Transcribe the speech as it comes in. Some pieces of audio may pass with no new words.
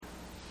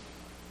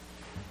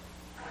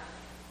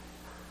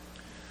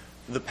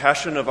The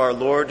Passion of our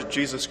Lord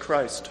Jesus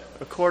Christ,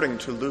 according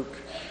to Luke.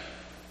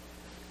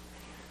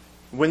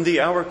 When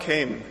the hour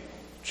came,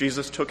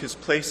 Jesus took his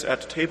place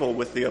at table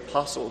with the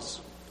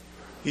apostles.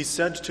 He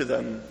said to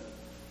them,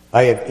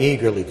 I have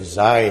eagerly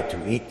desired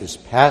to eat this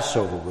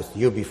Passover with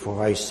you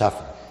before I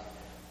suffer.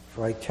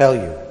 For I tell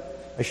you,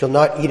 I shall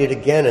not eat it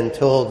again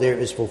until there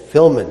is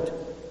fulfillment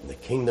in the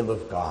kingdom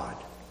of God.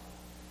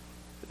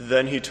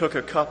 Then he took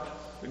a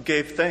cup,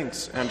 gave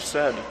thanks, and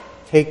said,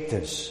 Take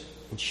this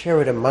and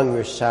share it among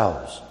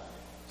yourselves.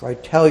 For I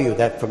tell you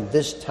that from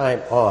this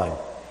time on,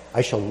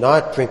 I shall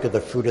not drink of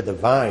the fruit of the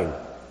vine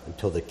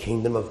until the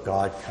kingdom of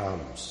God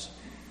comes.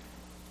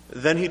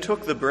 Then he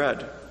took the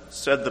bread,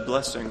 said the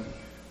blessing,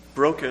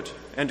 broke it,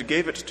 and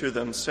gave it to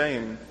them,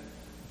 saying,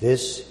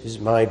 This is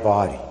my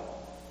body,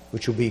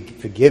 which will be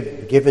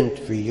given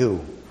for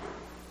you.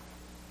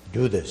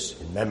 Do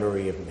this in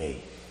memory of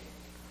me.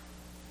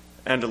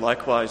 And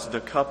likewise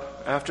the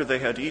cup after they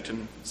had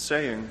eaten,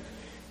 saying,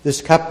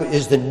 This cup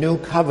is the new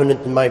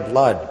covenant in my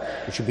blood,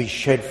 which will be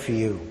shed for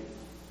you.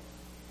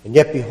 And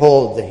yet,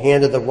 behold, the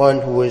hand of the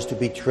one who is to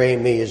betray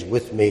me is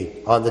with me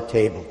on the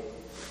table.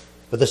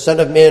 For the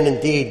Son of Man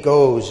indeed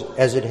goes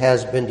as it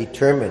has been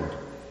determined,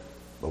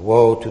 but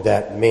woe to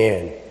that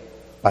man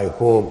by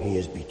whom he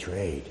is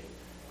betrayed.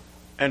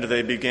 And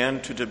they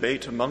began to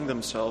debate among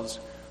themselves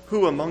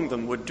who among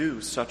them would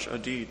do such a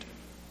deed.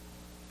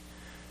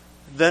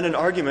 Then an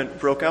argument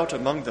broke out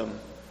among them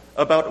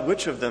about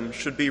which of them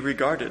should be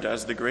regarded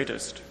as the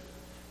greatest.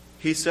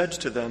 He said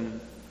to them,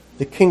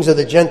 The kings of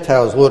the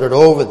Gentiles lord it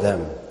over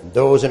them, and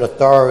those in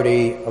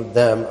authority of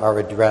them are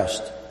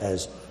addressed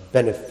as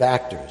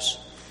benefactors.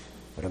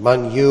 But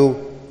among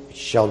you it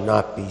shall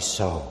not be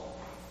so.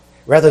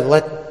 Rather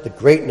let the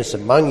greatness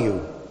among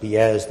you be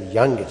as the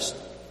youngest,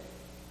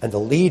 and the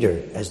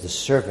leader as the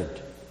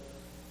servant.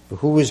 For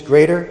who is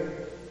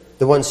greater,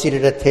 the one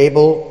seated at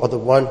table or the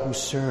one who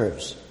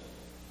serves?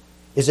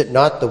 Is it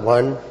not the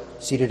one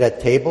seated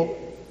at table?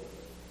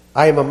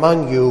 I am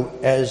among you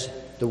as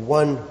the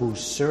one who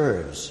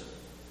serves.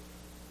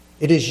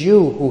 It is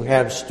you who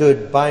have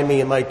stood by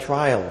me in my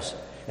trials,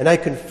 and I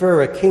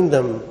confer a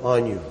kingdom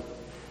on you,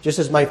 just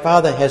as my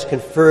Father has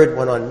conferred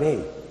one on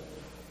me,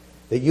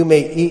 that you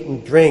may eat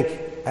and drink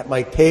at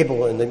my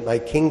table in my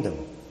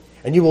kingdom,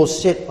 and you will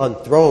sit on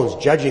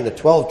thrones judging the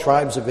 12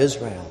 tribes of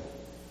Israel.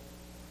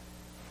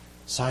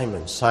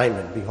 Simon,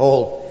 Simon,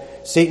 behold,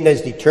 Satan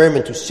has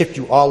determined to sift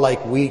you all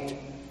like wheat,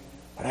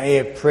 but I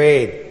have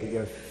prayed that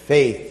your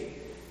faith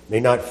may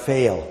not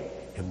fail.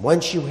 And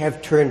once you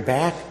have turned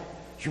back,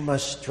 you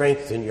must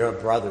strengthen your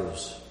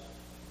brothers.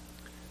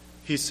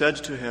 He said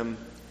to him,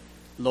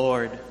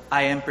 Lord,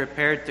 I am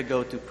prepared to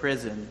go to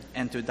prison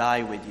and to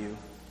die with you.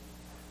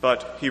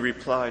 But he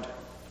replied,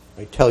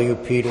 I tell you,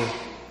 Peter,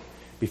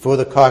 before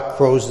the cock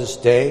crows this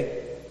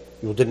day,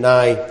 you will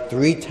deny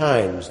 3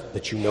 times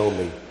that you know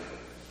me.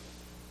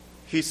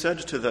 He said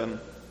to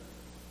them,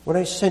 When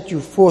I sent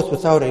you forth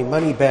without a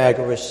money bag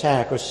or a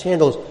sack or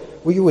sandals,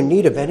 were you in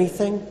need of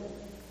anything?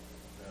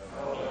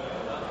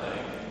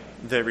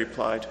 They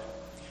replied.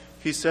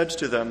 He said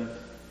to them,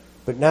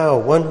 But now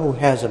one who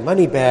has a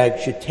money bag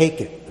should take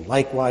it, and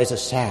likewise a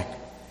sack.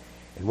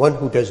 And one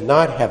who does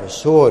not have a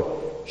sword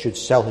should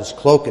sell his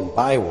cloak and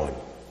buy one.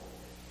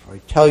 For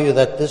I tell you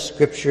that this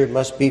scripture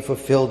must be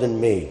fulfilled in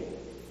me.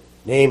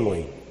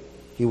 Namely,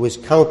 he was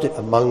counted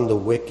among the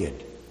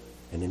wicked.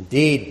 And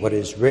indeed, what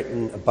is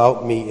written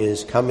about me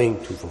is coming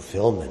to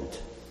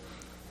fulfillment.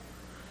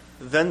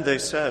 Then they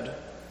said,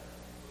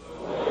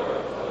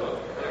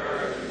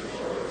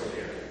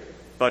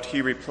 But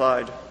he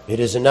replied, It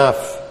is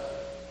enough.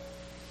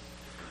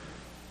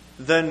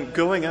 Then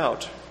going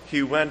out,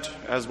 he went,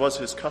 as was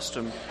his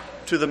custom,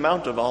 to the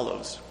Mount of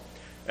Olives,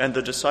 and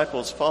the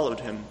disciples followed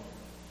him.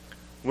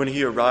 When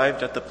he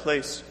arrived at the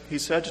place, he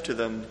said to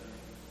them,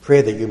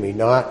 Pray that you may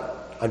not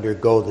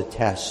undergo the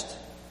test.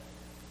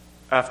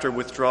 After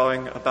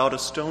withdrawing about a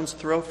stone's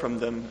throw from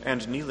them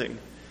and kneeling,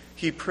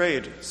 he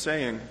prayed,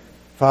 saying,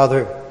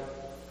 Father,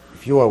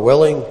 if you are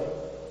willing,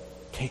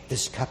 take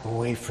this cup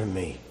away from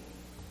me.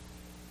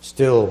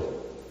 Still,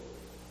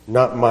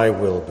 not my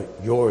will,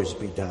 but yours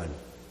be done.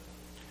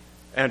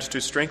 And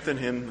to strengthen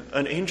him,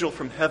 an angel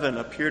from heaven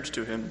appeared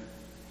to him.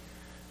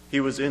 He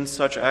was in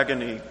such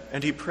agony,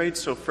 and he prayed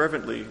so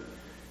fervently,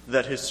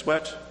 that his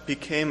sweat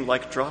became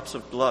like drops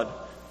of blood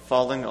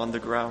falling on the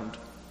ground.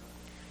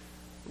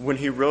 When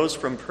he rose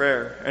from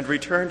prayer and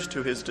returned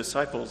to his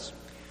disciples,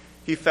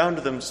 he found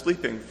them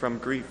sleeping from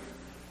grief.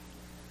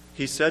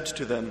 He said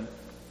to them,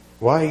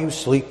 Why are you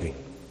sleeping?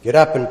 Get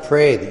up and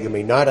pray that you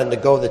may not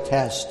undergo the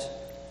test.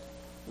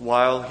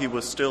 While he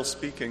was still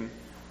speaking,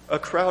 a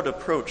crowd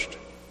approached,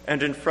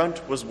 and in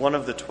front was one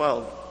of the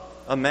 12,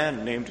 a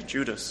man named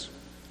Judas.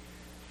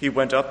 He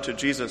went up to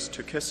Jesus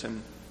to kiss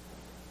him.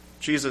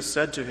 Jesus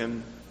said to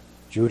him,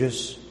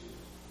 Judas,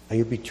 are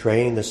you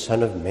betraying the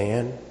Son of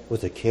Man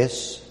with a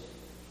kiss?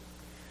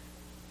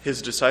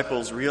 His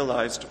disciples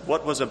realized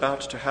what was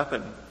about to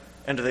happen,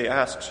 and they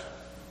asked,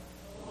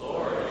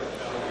 Lord,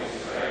 shall we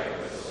strike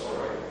with the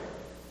sword?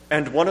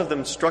 And one of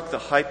them struck the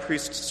high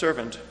priest's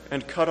servant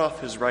and cut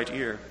off his right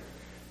ear.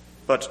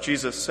 But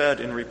Jesus said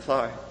in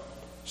reply,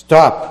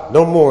 "Stop,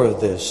 no more of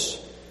this."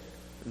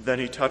 Then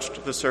he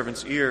touched the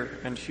servant's ear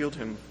and healed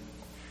him.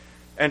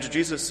 And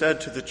Jesus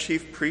said to the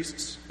chief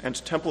priests and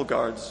temple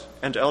guards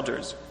and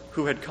elders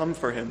who had come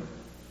for him,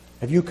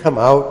 "Have you come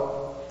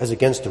out as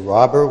against a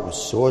robber with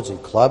swords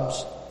and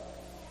clubs?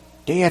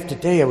 Day after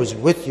day I was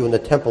with you in the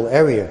temple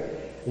area,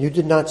 and you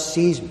did not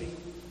seize me.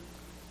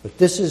 But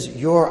this is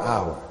your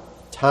hour,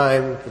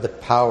 time for the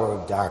power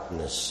of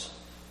darkness."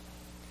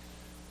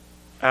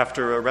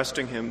 After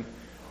arresting him,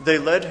 they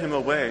led him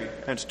away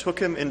and took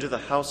him into the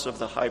house of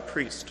the high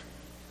priest.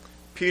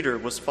 Peter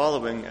was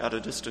following at a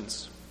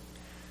distance.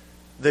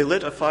 They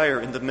lit a fire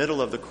in the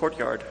middle of the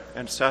courtyard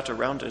and sat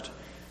around it,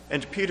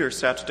 and Peter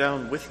sat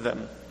down with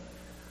them.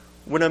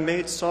 When a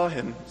maid saw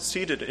him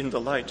seated in the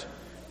light,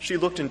 she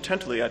looked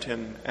intently at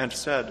him and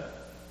said,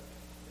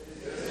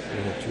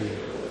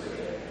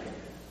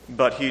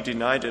 but he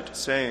denied it,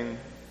 saying,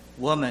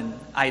 "Woman,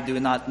 I do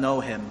not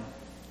know him."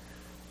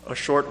 A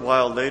short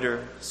while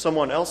later,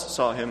 someone else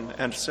saw him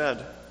and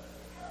said,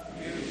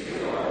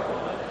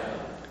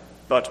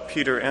 but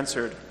Peter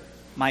answered,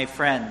 "My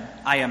friend,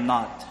 I am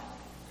not."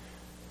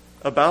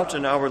 About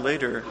an hour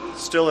later,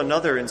 still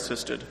another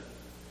insisted,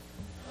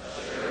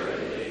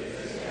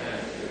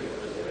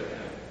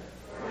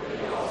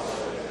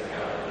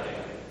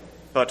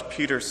 but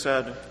Peter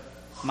said,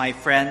 "My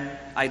friend,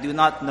 I do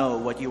not know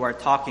what you are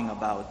talking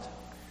about."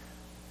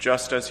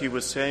 Just as he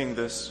was saying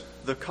this,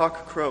 the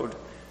cock crowed,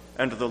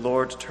 and the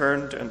Lord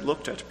turned and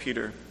looked at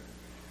Peter.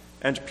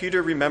 And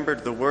Peter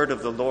remembered the word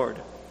of the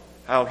Lord,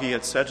 how he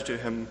had said to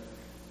him,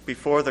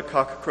 "Before the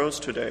cock crows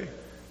today,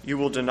 you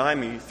will deny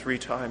me 3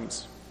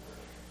 times."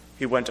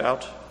 He went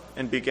out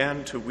and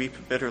began to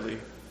weep bitterly.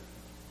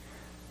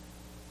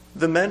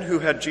 The men who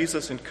had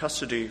Jesus in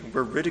custody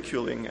were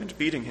ridiculing and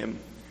beating him.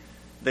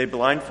 They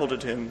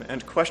blindfolded him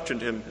and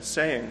questioned him,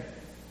 saying,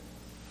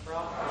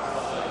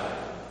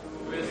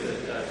 "Who is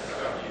it that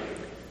struck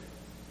you?"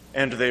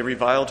 And they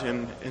reviled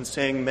him in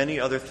saying many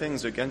other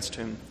things against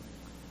him.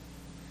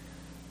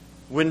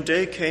 When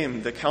day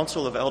came, the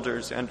council of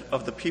elders and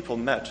of the people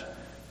met,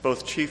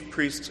 both chief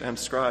priests and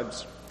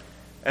scribes,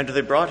 and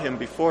they brought him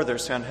before their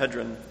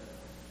Sanhedrin.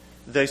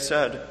 They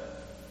said,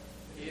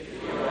 "If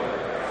you are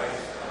the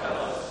Christ, tell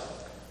us."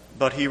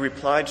 But he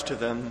replied to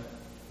them,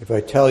 "If I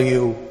tell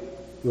you,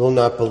 you will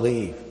not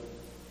believe,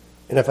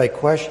 and if I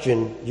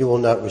question, you will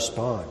not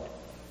respond.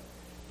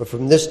 But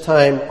from this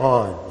time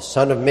on, the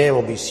Son of Man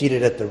will be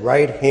seated at the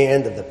right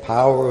hand of the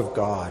power of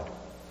God."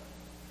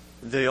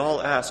 They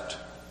all asked,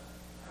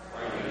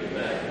 "Are you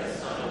then the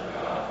Son of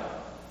God?"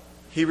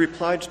 He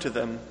replied to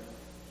them,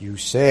 "You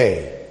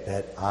say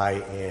that I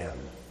am."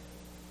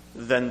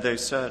 Then they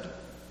said,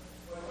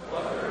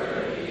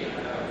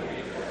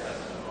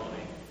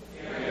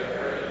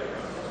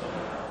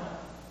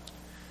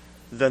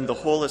 Then the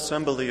whole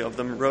assembly of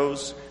them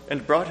rose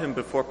and brought him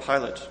before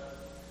Pilate.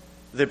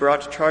 They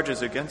brought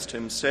charges against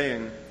him,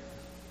 saying,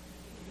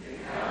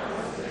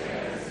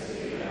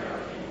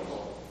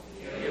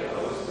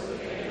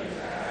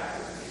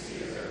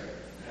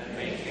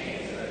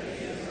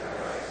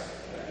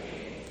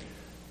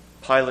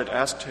 Pilate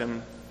asked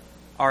him,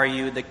 "Are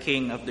you the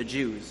king of the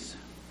Jews?"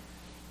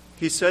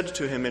 He said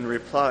to him in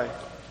reply,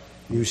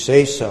 "You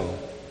say so."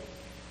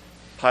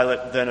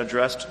 Pilate then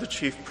addressed the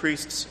chief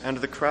priests and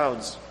the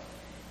crowds.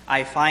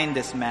 "I find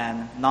this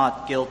man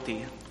not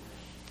guilty."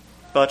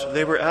 But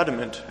they were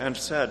adamant and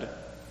said,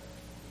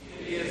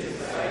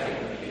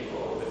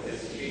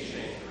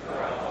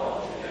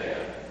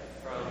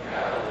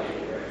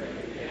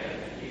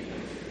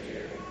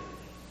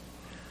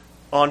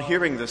 On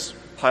hearing this,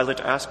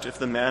 Pilate asked if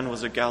the man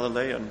was a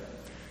Galilean,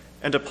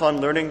 and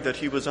upon learning that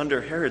he was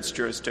under Herod's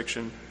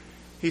jurisdiction,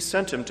 he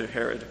sent him to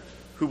Herod,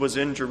 who was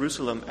in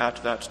Jerusalem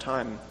at that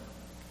time.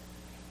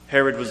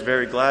 Herod was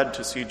very glad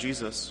to see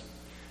Jesus.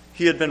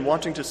 He had been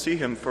wanting to see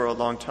him for a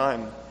long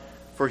time,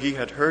 for he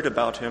had heard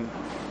about him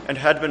and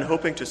had been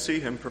hoping to see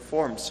him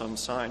perform some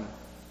sign.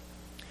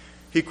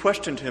 He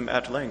questioned him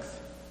at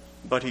length,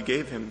 but he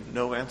gave him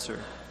no answer.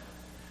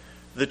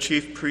 The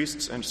chief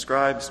priests and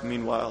scribes,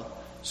 meanwhile,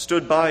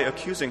 stood by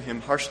accusing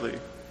him harshly.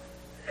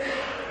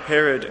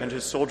 Herod and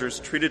his soldiers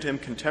treated him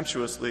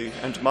contemptuously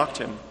and mocked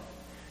him,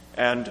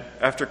 and,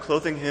 after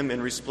clothing him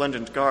in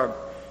resplendent garb,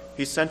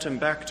 he sent him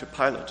back to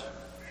Pilate.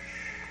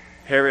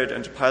 Herod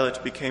and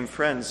Pilate became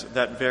friends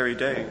that very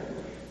day,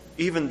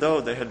 even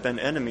though they had been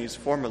enemies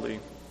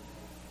formerly.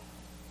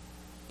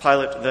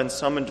 Pilate then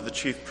summoned the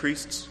chief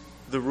priests,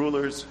 the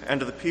rulers,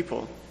 and the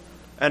people,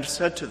 and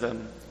said to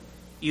them,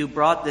 "You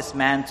brought this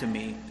man to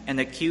me and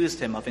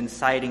accused him of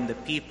inciting the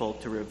people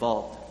to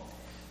revolt.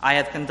 I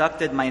have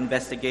conducted my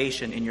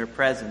investigation in your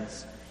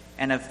presence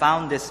and have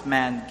found this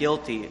man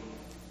guilty,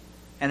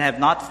 and have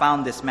not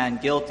found this man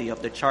guilty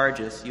of the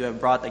charges you have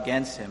brought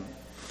against him,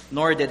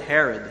 nor did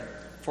Herod,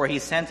 for he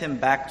sent him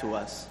back to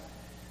us.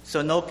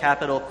 So no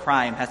capital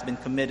crime has been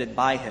committed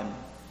by him.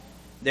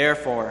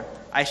 Therefore,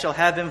 I shall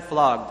have him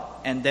flogged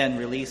and then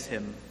release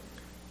him."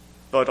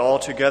 But all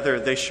together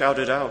they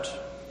shouted out,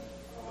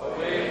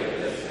 "Away with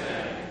this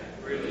man!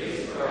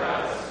 Release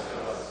Barabbas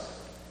to us!"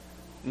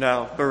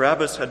 Now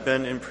Barabbas had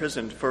been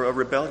imprisoned for a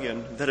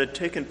rebellion that had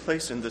taken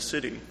place in the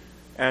city,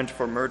 and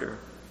for murder.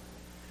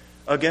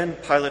 Again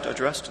Pilate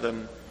addressed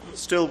them,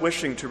 still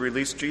wishing to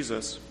release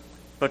Jesus,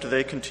 but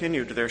they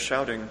continued their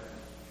shouting.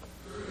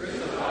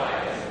 "Crucify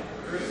him!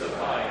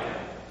 Crucify him!"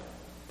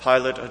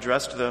 Pilate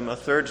addressed them a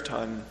third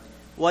time.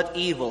 "What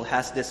evil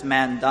has this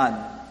man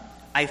done?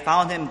 I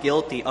found him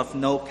guilty of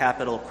no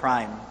capital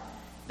crime.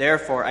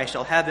 Therefore I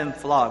shall have him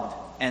flogged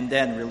and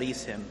then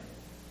release him."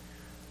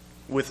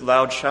 With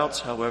loud shouts,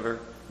 however,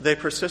 they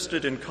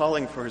persisted in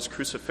calling for his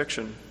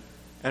crucifixion,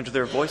 and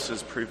their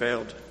voices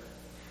prevailed.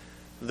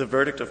 The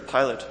verdict of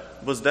Pilate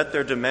was that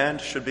their demand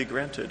should be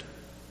granted.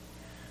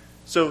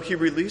 So he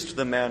released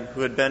the man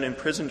who had been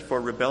imprisoned for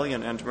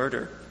rebellion and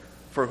murder,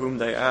 for whom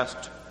they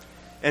asked,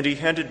 and he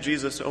handed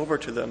Jesus over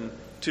to them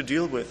to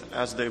deal with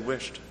as they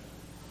wished.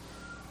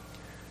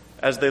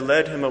 As they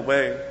led him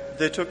away,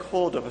 they took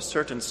hold of a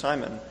certain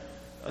Simon,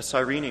 a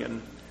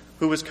Cyrenian,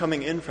 who was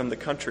coming in from the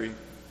country,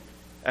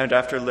 and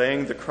after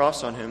laying the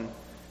cross on him,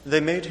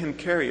 they made him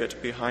carry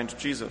it behind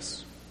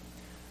Jesus.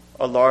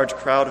 A large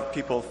crowd of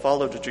people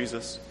followed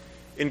Jesus,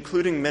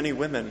 including many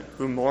women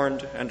who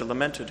mourned and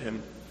lamented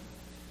him.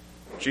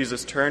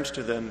 Jesus turned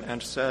to them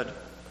and said,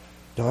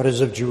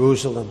 "Daughters of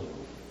Jerusalem,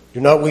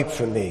 do not weep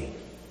for me.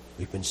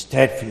 Weep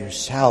instead for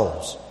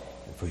yourselves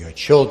and for your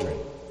children.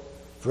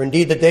 For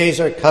indeed the days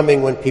are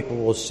coming when people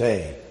will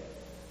say,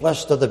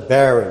 'Blessed are the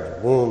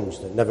barren, the wombs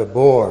that never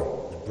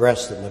bore, the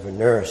breasts that never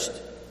nursed.'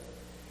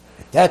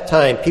 At that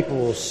time people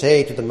will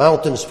say to the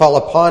mountains, 'Fall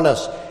upon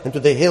us,' and to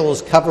the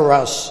hills, 'Cover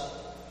us.'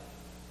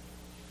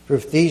 For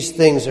if these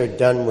things are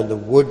done when the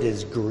wood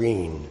is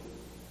green,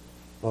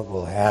 what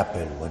will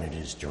happen when it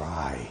is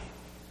dry?"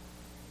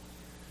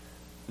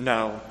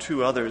 Now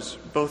 2 others,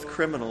 both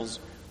criminals,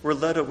 were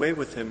led away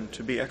with him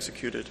to be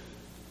executed.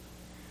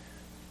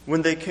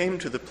 When they came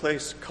to the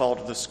place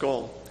called the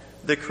Skull,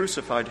 they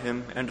crucified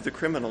him and the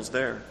criminals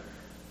there,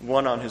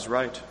 one on his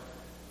right,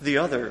 the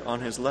other on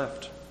his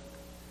left.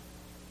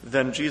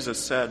 Then Jesus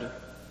said,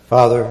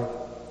 "Father,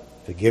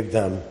 forgive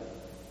them.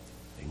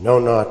 They know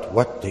not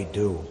what they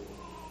do."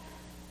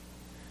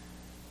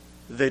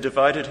 They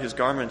divided his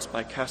garments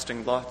by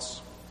casting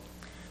lots.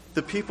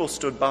 The people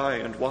stood by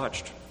and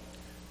watched.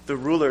 The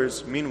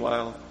rulers,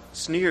 meanwhile,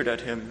 sneered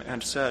at him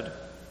and said,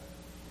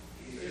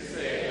 "He is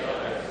saving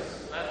others.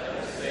 Let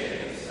him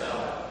save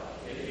himself,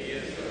 if he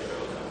is the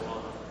chosen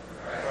one,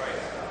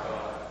 Christ of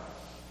God."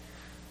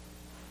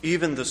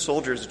 Even the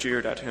soldiers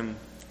jeered at him.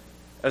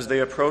 As they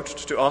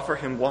approached to offer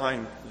him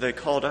wine, they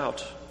called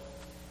out,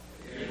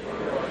 "If you are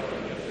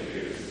going to the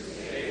Jews,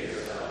 save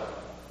yourself."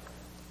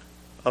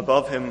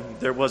 Above him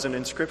there was an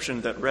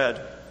inscription that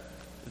read,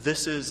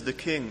 "This is the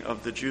King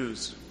of the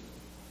Jews."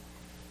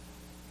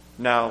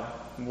 Now,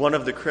 one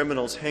of the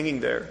criminals hanging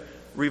there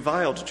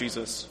reviled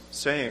Jesus,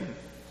 saying,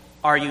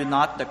 "Are you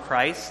not the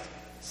Christ?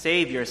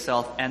 Save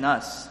yourself and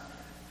us."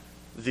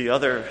 The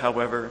other,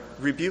 however,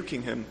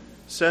 rebuking him,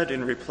 said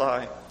in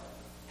reply,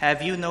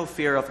 "Have you no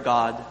fear of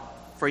God?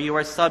 For you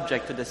are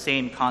subject to the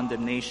same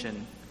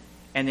condemnation.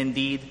 And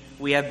indeed,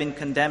 we have been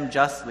condemned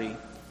justly,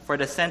 for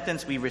the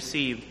sentence we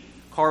received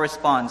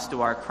corresponds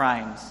to our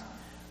crimes.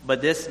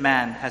 But this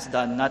man has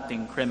done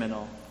nothing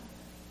criminal."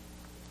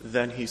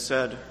 Then he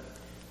said,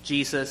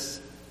 "Jesus,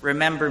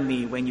 remember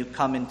me when you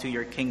come into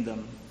your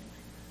kingdom."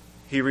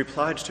 He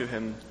replied to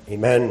him,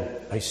 "Amen,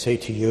 I say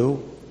to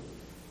you,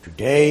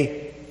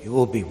 today you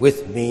will be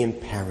with me in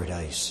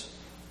paradise."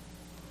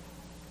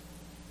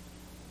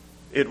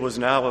 It was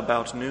now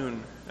about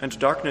noon, and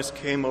darkness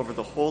came over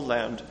the whole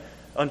land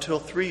until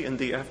 3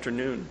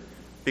 p.m,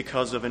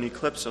 because of an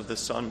eclipse of the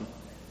sun.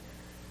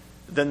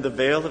 Then the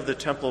veil of the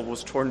temple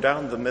was torn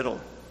down the middle.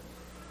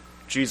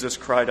 Jesus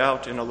cried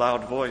out in a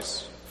loud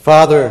voice,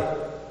 "Father,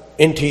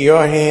 into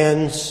your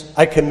hands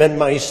I commend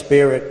my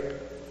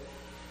spirit."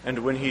 And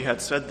when he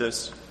had said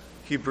this,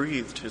 he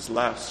breathed his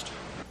last.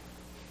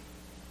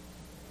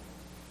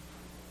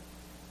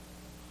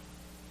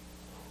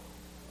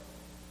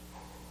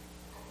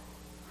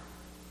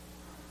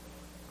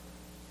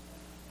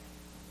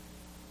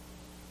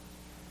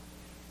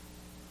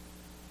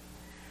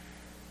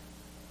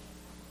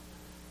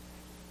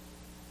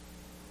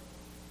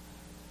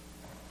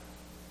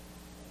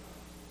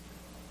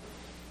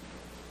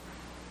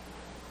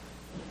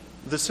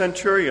 The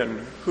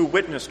centurion, who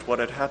witnessed what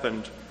had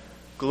happened,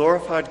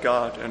 glorified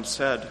God and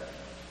said,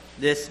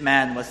 "This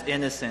man was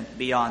innocent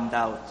beyond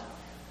doubt."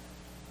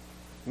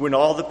 When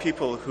all the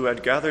people who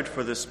had gathered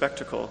for this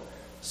spectacle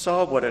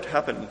saw what had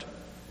happened,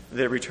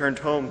 they returned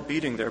home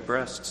beating their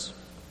breasts.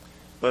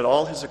 But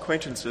all his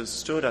acquaintances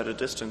stood at a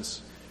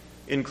distance,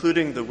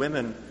 including the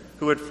women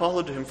who had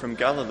followed him from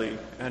Galilee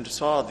and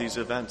saw these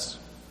events.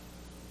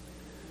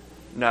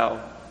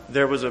 Now,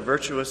 there was a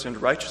virtuous and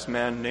righteous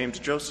man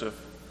named Joseph,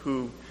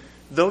 who,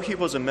 though he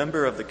was a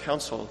member of the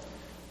council,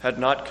 had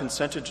not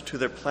consented to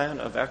their plan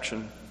of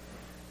action.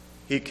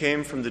 He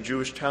came from the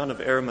Jewish town of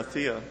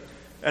Arimathea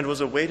and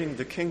was awaiting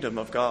the kingdom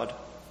of God.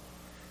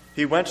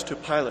 He went to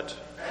Pilate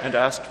and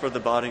asked for the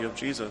body of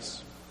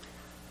Jesus.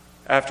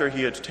 After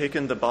he had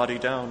taken the body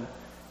down,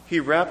 he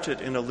wrapped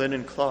it in a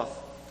linen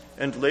cloth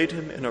and laid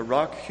him in a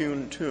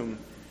rock-hewn tomb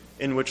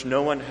in which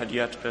no one had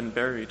yet been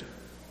buried.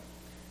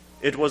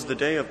 It was the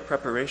day of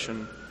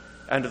preparation,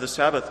 and the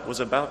Sabbath was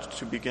about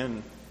to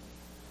begin.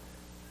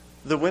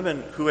 The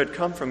women who had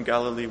come from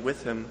Galilee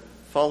with him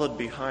followed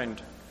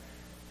behind,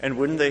 and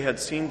when they had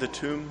seen the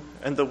tomb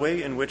and the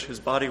way in which his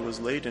body was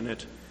laid in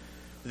it,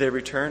 they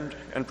returned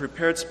and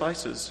prepared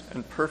spices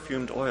and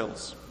perfumed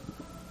oils.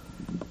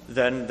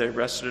 Then they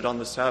rested on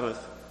the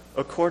Sabbath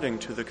according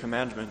to the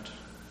commandment.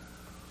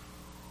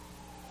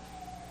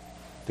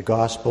 The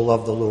Gospel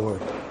of the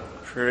Lord.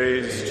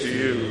 Praise to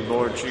you,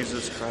 Lord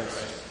Jesus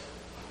Christ.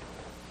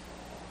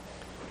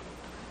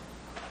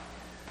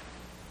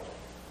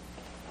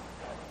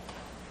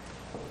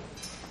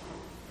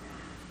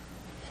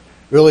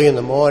 Early in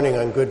the morning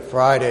on Good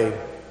Friday,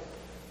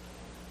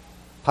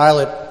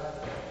 Pilate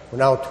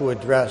went out to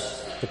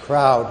address the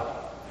crowd.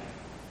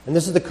 And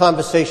this is the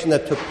conversation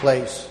that took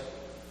place.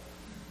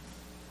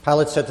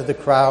 Pilate said to the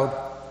crowd,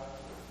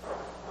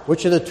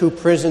 "Which of the two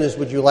prisoners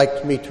would you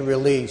like me to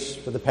release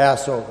for the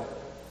Passover?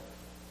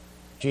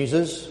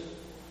 Jesus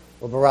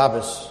or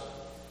Barabbas?"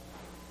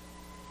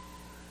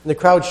 And the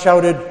crowd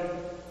shouted,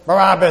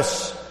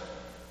 "Barabbas!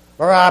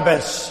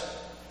 Barabbas!"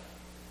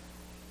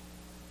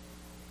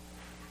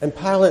 And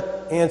Pilate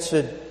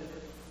answered,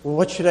 "Well,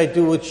 what should I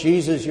do with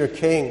Jesus, your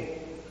king?"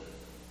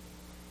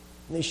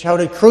 And they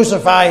shouted,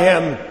 "Crucify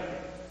him!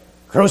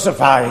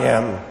 Crucify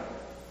him!"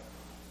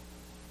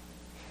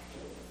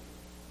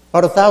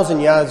 About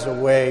 1,000 yards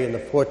away in the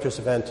fortress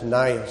of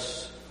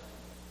Antonius,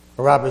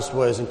 Barabbas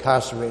was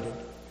incarcerated.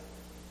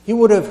 He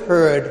would have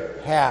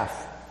heard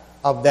half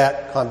of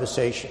that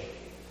conversation.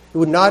 He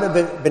would not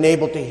have been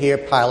able to hear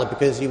Pilate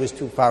because he was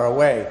too far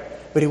away,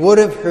 but he would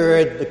have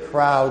heard the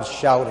crowds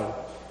shouting.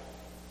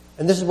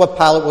 And this is what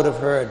Pilate would have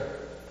heard: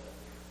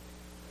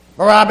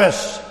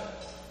 "Barabbas!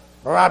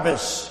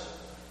 Barabbas!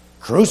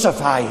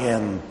 Crucify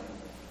him!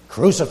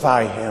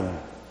 Crucify him!"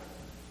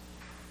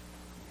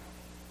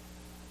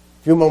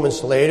 A few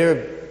moments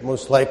later,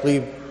 most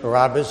likely,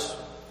 Barabbas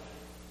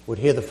would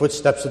hear the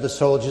footsteps of the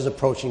soldiers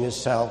approaching his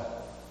cell.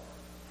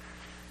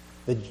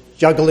 The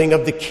juggling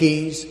of the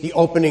keys, the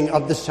opening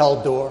of the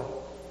cell door.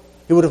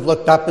 He would have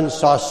looked up and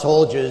saw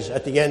soldiers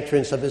at the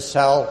entrance of his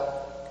cell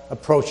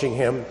approaching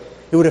him.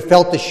 He would have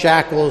felt the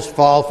shackles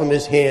fall from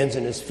his hands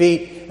and his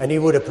feet, and he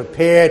would have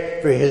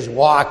prepared for his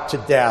walk to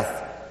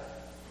death.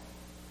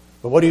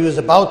 But what he was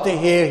about to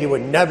hear, he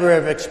would never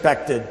have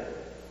expected.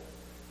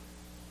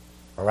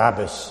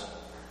 "Barabbas,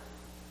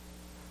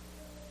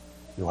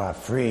 you are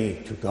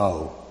free to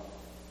go.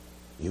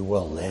 You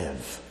will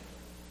live."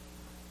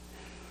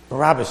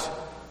 Barabbas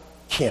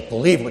can't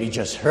believe what he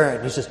just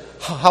heard. He says,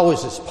 "How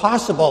is this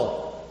possible?"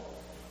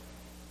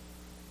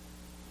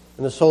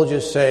 And the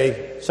soldiers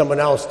say,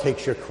 "Someone else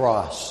takes your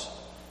cross."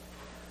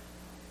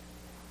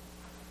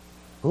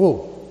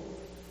 Who?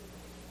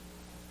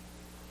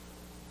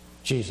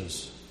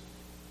 Jesus.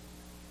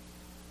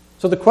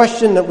 So the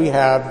question that we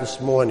have this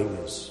morning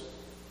is,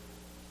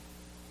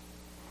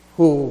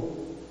 who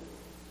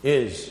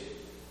is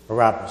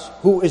Barabbas?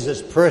 Who is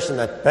this person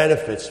that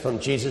benefits from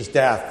Jesus'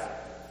 death?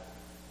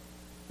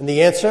 And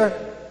the answer?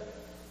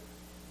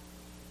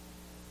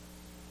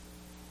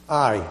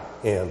 I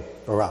am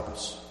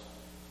Barabbas.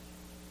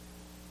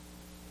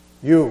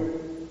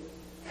 You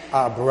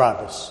are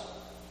Barabbas.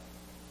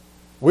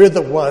 We're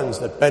the ones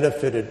that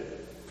benefited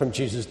from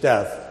Jesus'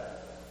 death.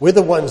 We're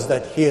the ones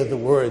that hear the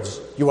words,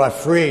 "You are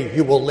free,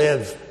 you will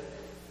live."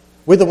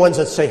 We're the ones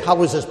that say,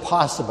 "How is this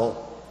possible?"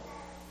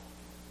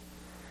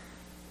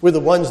 We're the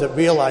ones that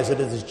realize that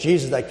it is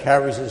Jesus that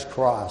carries his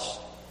cross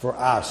for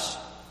us.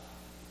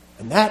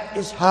 And that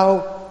is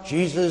how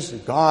Jesus,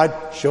 God,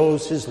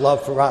 shows his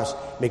love for us.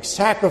 Makes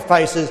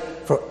sacrifices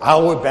for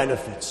our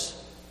benefits.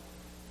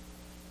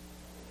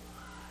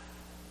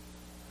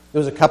 There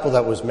was a couple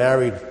that was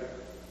married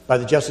by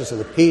the justice of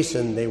the peace,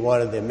 and they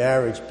wanted their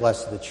marriage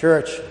blessed in the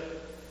church.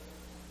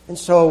 And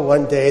so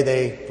one day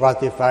they brought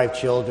their 5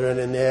 children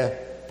and their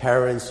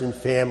parents and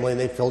family,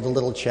 and they filled a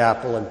little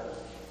chapel, and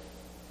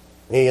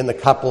me and the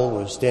couple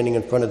were standing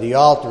in front of the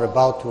altar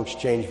about to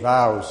exchange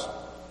vows.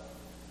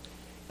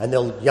 And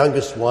the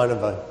youngest one,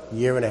 of a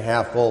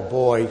 1.5-year-old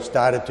boy,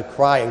 started to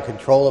cry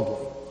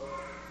uncontrollably.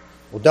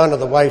 Well, Donna,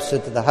 the wife,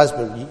 said to the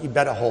husband, "You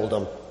better hold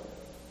him."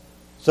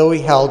 So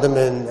he held him,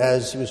 and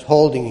as he was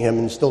holding him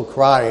and still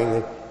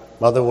crying, the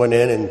mother went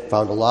in and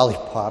found a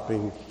lollipop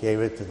and gave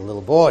it to the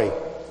little boy.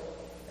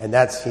 And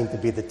that seemed to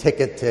be the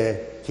ticket to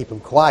keep him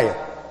quiet.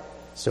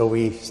 So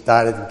we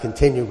started and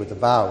continued with the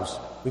vows.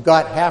 We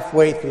got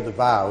halfway through the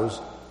vows,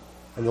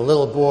 and the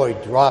little boy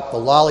dropped the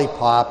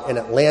lollipop, and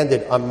it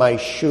landed on my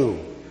shoe.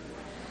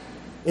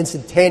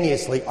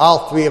 Instantaneously,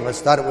 all 3 of us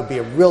thought it would be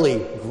a really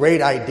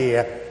great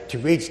idea to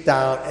reach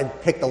down and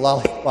pick the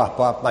lollipop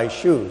off my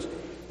shoes.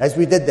 As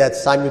we did that,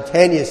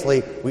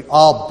 simultaneously, we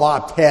all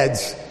bopped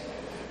heads.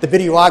 The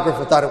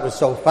videographer thought it was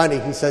so funny.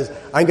 He says,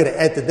 "I'm going to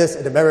enter this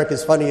in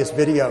America's Funniest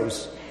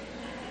Videos."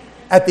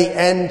 At the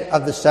end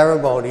of the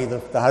ceremony,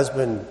 the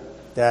husband,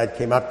 Dad,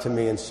 came up to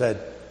me and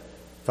said,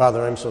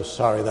 "Father, I'm so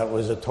sorry. That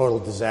was a total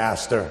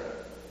disaster."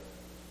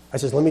 I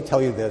says, "Let me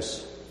tell you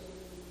this.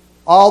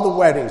 All the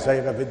weddings I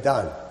have ever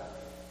done,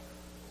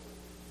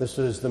 this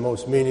was the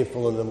most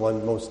meaningful and the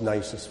one most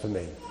nicest for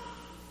me.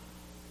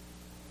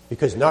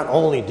 Because not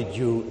only did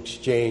you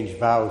exchange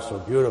vows so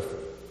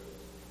beautifully,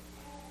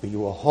 but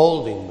you were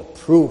holding the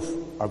proof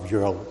of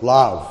your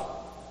love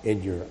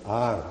in your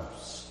arms."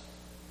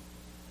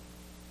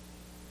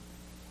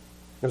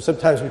 You know,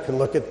 sometimes we can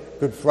look at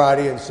Good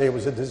Friday and say it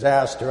was a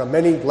disaster on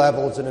many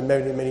levels and in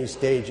many, many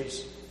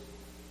stages.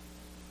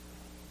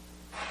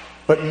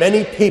 But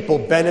many people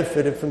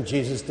benefited from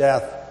Jesus'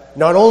 death.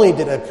 Not only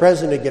did a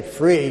prisoner get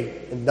free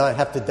and not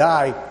have to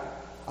die,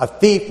 a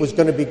thief was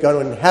going to be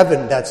going to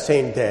heaven that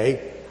same day.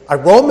 A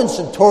Roman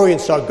centurion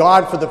saw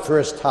God for the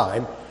first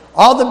time.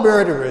 All the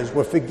murderers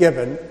were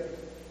forgiven.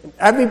 And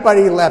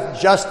everybody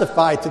left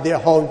justified to their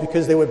home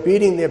because they were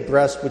beating their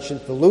breasts, which in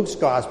Luke's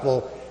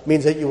gospel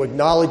means that you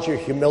acknowledge your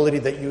humility,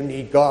 that you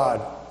need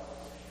God.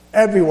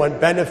 Everyone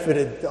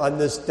benefited on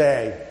this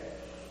day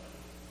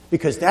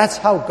because that's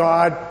how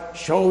God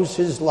shows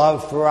his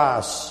love for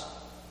us.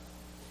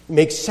 He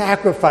makes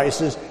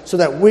sacrifices so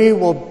that we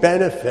will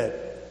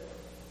benefit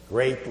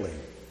greatly.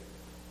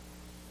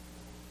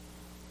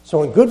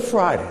 So on Good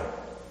Friday,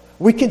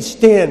 we can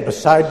stand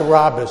beside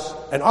Barabbas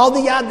and all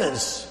the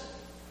others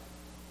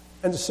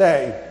and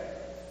say,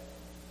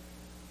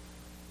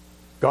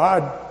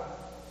 God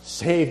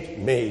saved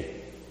me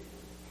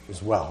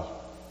as well.